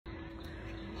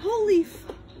Holy shit.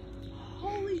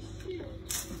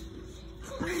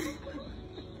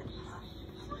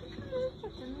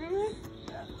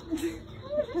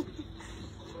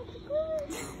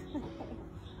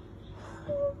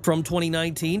 From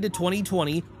 2019 to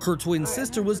 2020, her twin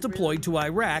sister was deployed to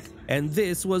Iraq, and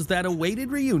this was that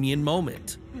awaited reunion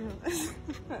moment.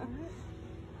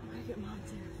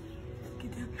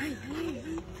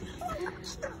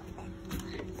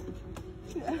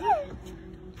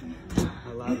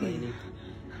 Hello, lady.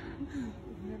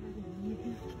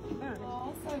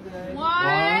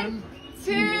 One,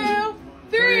 two,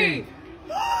 three.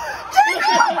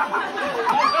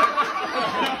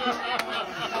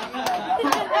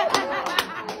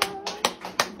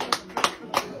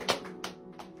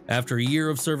 After a year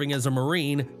of serving as a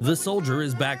Marine, the soldier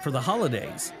is back for the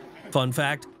holidays. Fun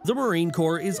fact, the Marine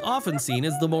Corps is often seen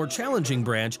as the more challenging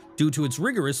branch due to its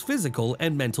rigorous physical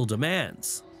and mental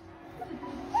demands.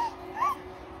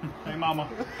 Hey, mama.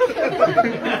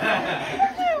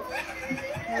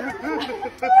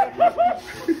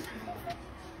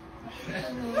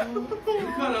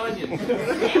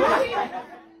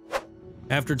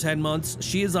 After 10 months,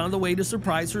 she is on the way to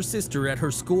surprise her sister at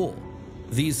her school.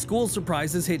 These school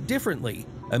surprises hit differently.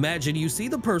 Imagine you see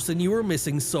the person you are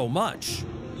missing so much.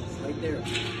 Right there.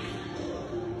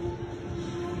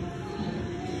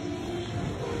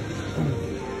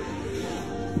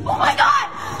 Oh my God!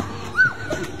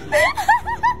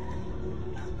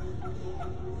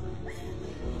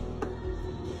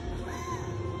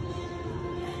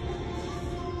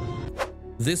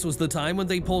 This was the time when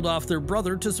they pulled off their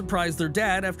brother to surprise their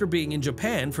dad after being in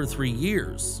Japan for 3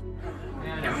 years.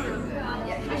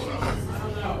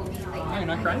 Oh, you're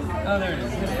not crying? Oh, there it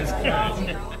is. It is.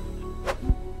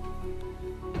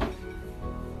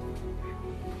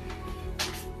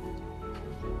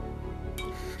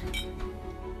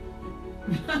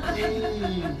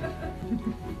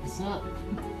 What's up?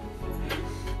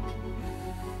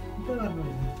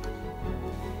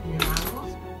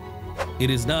 It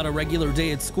is not a regular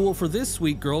day at school for this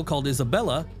sweet girl called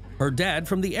Isabella. Her dad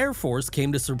from the Air Force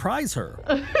came to surprise her.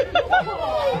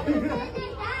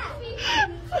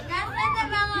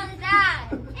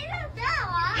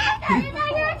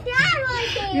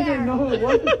 You didn't know who it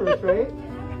was at first, right?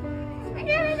 I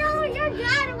didn't know your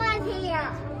dad was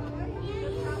here.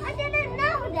 I didn't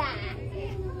know that.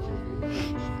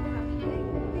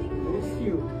 Miss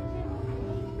you.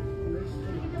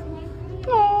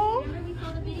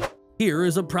 Here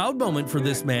is a proud moment for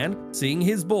this man, seeing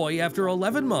his boy after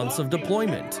 11 months of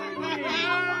deployment.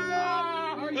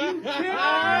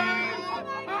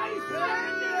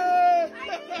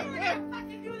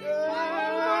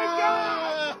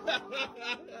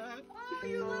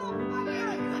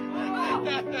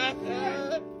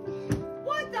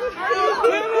 What the hell?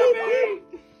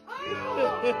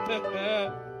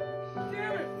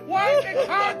 Why is the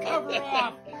car cover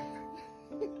off?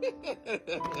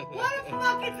 What a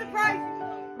fucking surprise!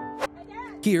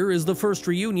 Here is the first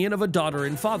reunion of a daughter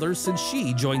and father since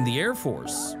she joined the Air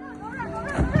Force.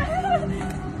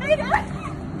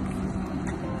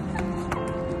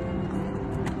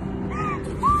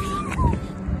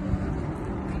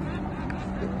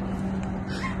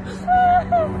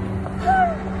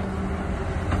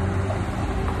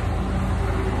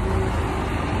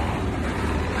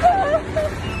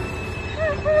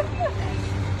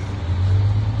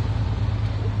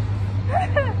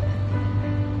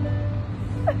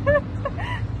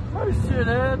 Oh shit,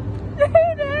 Ed.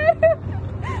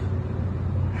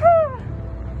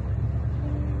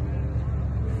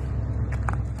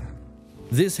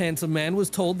 This handsome man was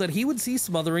told that he would see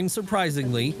smothering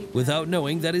surprisingly without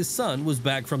knowing that his son was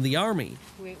back from the army.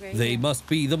 They must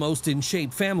be the most in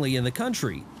shape family in the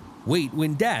country. Wait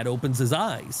when dad opens his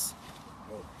eyes.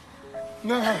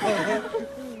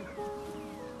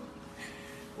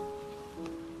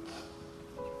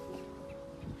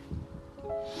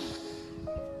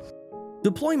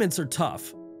 Deployments are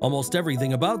tough. Almost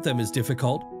everything about them is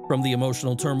difficult, from the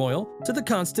emotional turmoil to the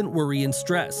constant worry and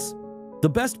stress. The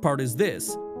best part is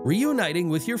this: reuniting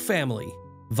with your family.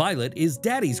 Violet is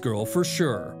daddy's girl for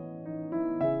sure.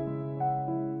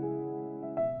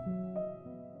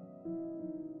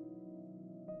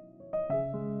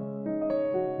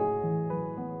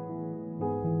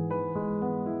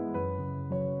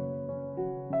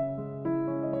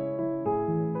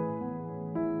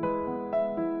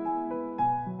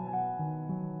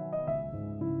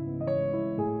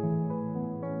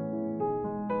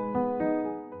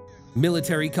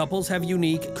 Military couples have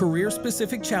unique,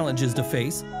 career-specific challenges to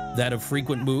face, that of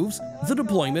frequent moves, the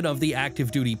deployment of the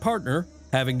active duty partner,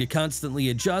 having to constantly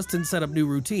adjust and set up new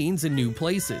routines in new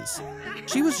places.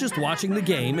 She was just watching the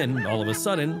game and all of a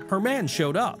sudden, her man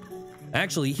showed up.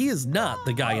 Actually, he is not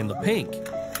the guy in the pink.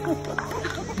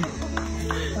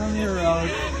 I'm here,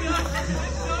 Alex.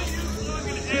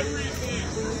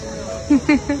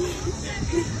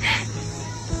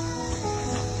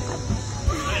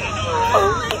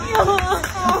 Oh my god!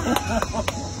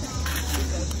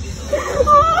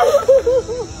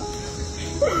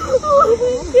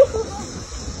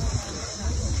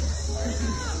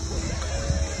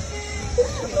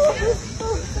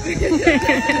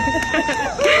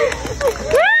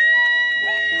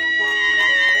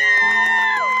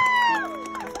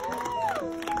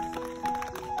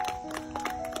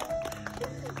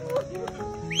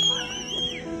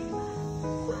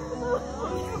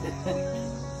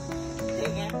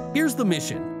 Here's the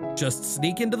mission. Just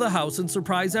sneak into the house and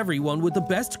surprise everyone with the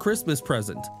best Christmas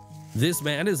present. This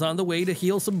man is on the way to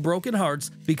heal some broken hearts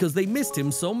because they missed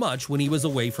him so much when he was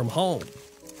away from home.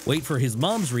 Wait for his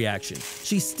mom's reaction.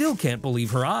 She still can't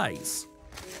believe her eyes.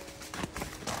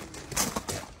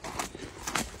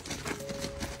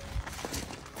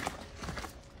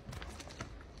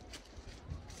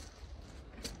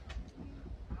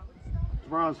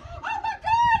 Bronze.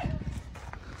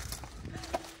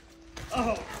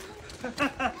 Oh.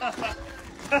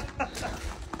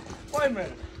 Wait a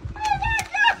minute.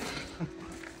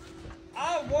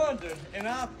 I wondered and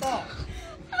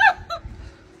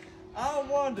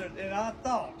I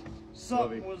thought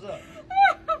something was up.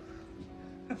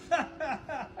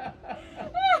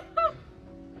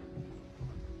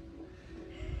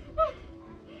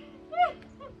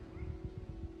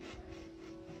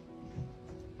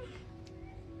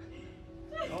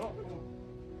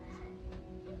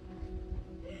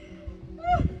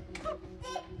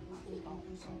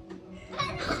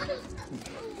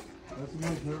 That's the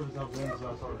most nervous I've been since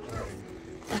I started playing.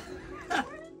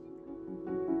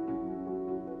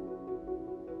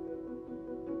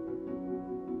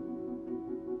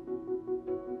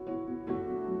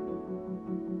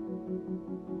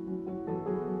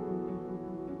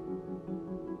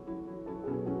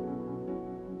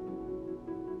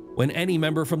 When any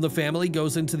member from the family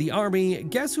goes into the army,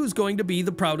 guess who's going to be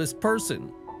the proudest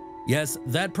person? Yes,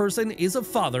 that person is a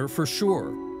father for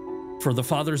sure. For the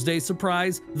Father's Day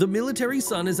surprise, the military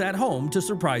son is at home to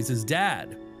surprise his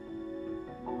dad.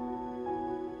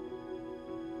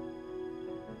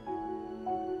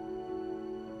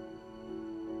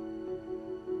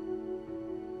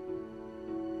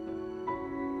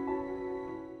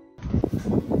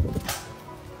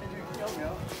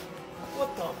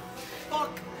 What the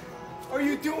fuck are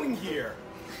you doing here?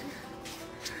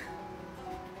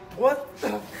 What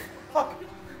the fuck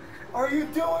are you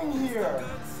doing here?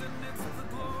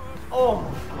 Oh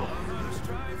my god.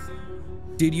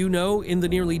 Did you know in the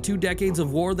nearly 2 decades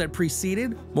of war that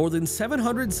preceded, more than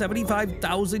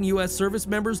 775,000 U.S. service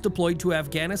members deployed to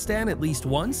Afghanistan at least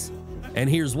once? And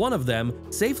here's one of them,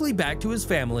 safely back to his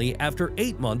family after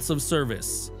 8 months of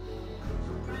service.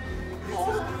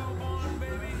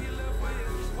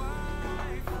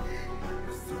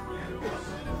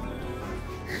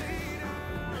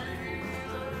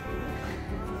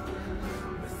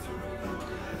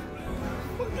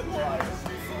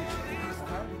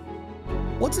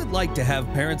 What's it like to have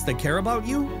parents that care about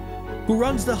you? Who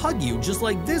runs to hug you just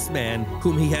like this man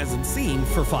whom he hasn't seen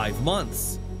for 5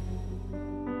 months?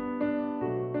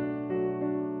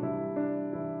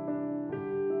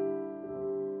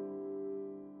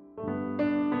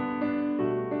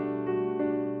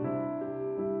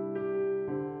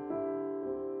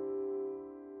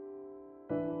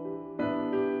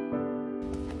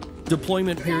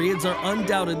 Deployment periods are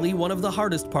undoubtedly one of the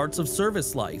hardest parts of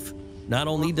service life. Not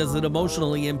only does it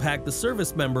emotionally impact the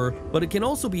service member, but it can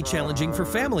also be challenging for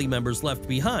family members left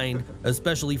behind,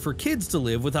 especially for kids to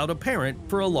live without a parent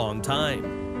for a long time.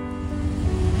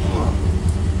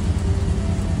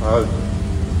 How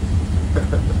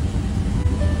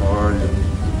are you?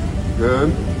 Good?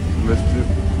 Missed you?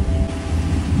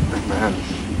 Man,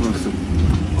 listen.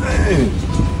 Dang!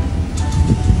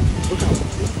 Look how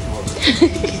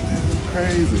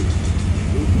crazy.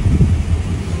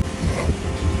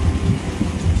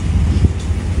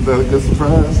 Is that a good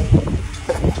surprise?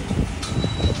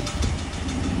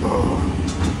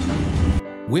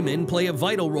 Oh. Women play a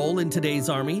vital role in today's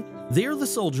army. They're the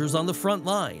soldiers on the front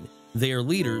line. They are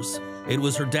leaders. It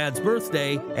was her dad's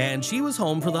birthday, and she was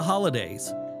home for the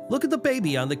holidays. Look at the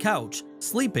baby on the couch,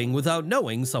 sleeping without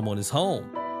knowing someone is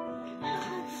home.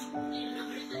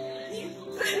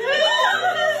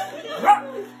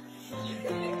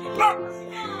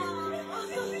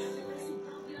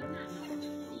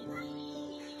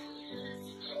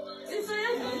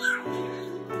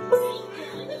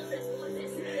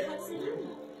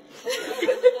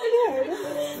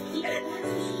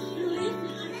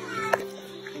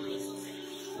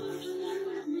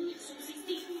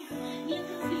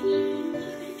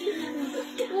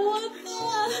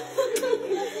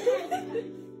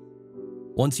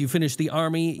 Once you finish the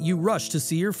army, you rush to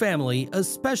see your family,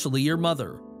 especially your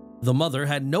mother. The mother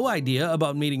had no idea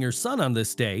about meeting her son on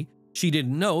this day. She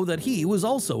didn't know that he was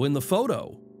also in the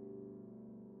photo.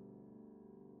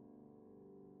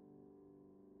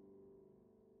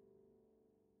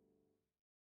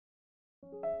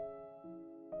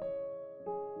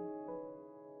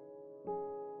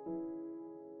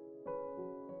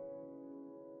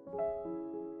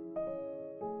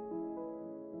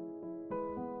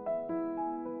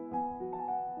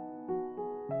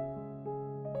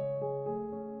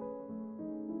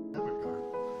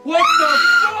 What the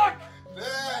fuck?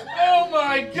 Oh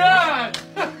my god!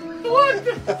 What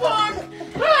the fuck?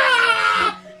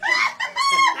 Ah!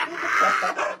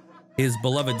 His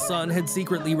beloved son had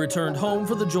secretly returned home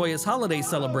for the joyous holiday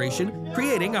celebration,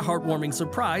 creating a heartwarming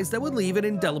surprise that would leave an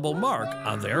indelible mark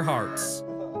on their hearts.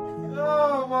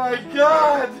 Oh my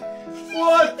god!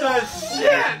 What the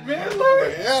shit, man? Look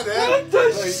at Yeah, Dad. what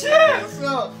the shit!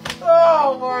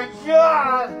 Oh my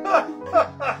god!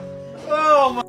 Oh my